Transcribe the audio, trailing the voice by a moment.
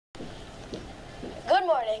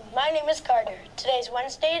morning. My name is Carter. Today is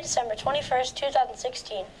Wednesday, December 21st,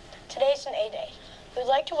 2016. Today is an A Day. We'd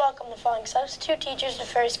like to welcome the following substitute teachers to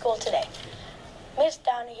Ferry School today. Miss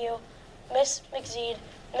Donahue, Miss McZeed,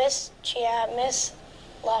 Miss Chia, Miss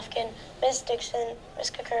Lofkin, Miss Dixon,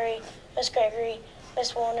 Miss Kakuri, Miss Gregory,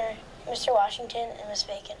 Miss Warner, Mr. Washington, and Miss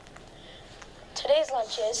Bacon. Today's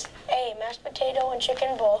lunch is A, mashed potato and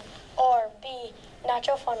chicken bowl, or B,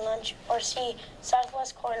 nacho fun lunch, or C,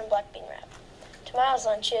 Southwest corn and black bean wrap. Tomorrow's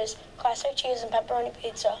lunch is classic cheese and pepperoni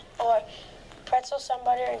pizza, or pretzel, sun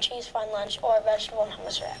butter, and cheese fun lunch, or vegetable and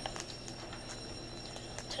hummus wrap.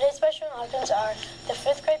 Today's special announcements are the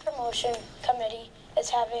 5th grade promotion committee is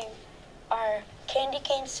having our candy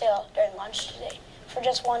cane sale during lunch today for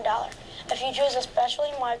just $1. If you choose a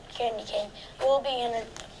specially marked candy cane, you will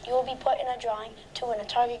be put in a drawing to win a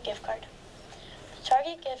Target gift card. The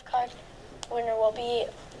Target gift card winner will be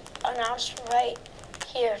announced right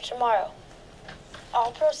here tomorrow.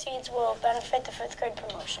 All proceeds will benefit the 5th grade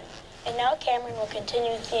promotion. And now Cameron will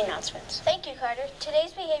continue with the announcements. Thank you, Carter.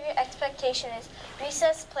 Today's behavior expectation is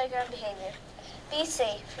recess playground behavior. Be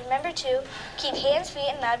safe. Remember to keep hands, feet,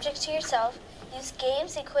 and objects to yourself. Use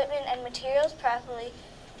games, equipment, and materials properly.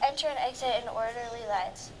 Enter and exit in orderly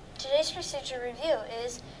lines. Today's procedure review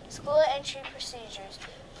is school entry procedures.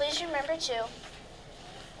 Please remember to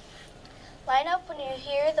line up when you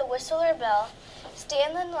hear the whistle or bell.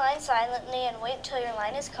 Stand in line silently and wait until your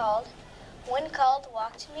line is called. When called,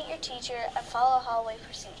 walk to meet your teacher and follow hallway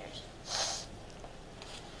procedures.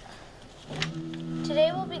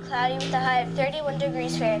 Today will be cloudy with a high of 31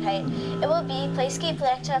 degrees Fahrenheit. It will be playscape,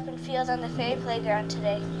 blacktop, and field on the Ferry playground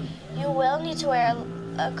today. You will need to wear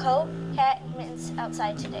a coat, hat, and mittens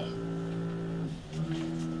outside today.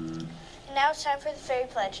 And now it's time for the Ferry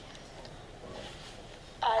Pledge.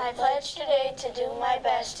 I pledge today to do my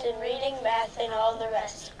best in reading, math, and all the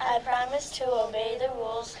rest. I promise to obey the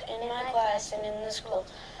rules in my class and in the school.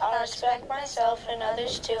 I'll respect myself and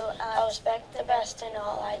others too. I'll respect the best in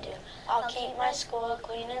all I do. I'll keep my school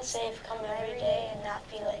clean and safe, come every day and not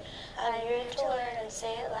be late. I'm here to learn and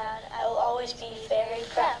say it loud. I will always be very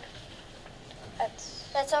proud.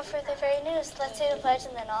 That's all for the Ferry News. Let's say the pledge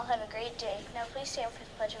and then all have a great day. Now please stand for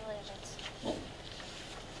the Pledge of Allegiance.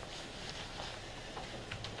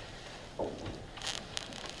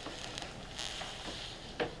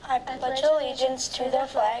 I pledge allegiance to the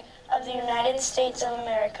flag of the United States of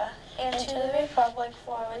America and to the republic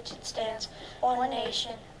for which it stands, one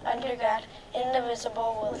nation, under God,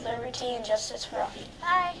 indivisible, with liberty and justice for all.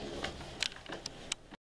 Bye.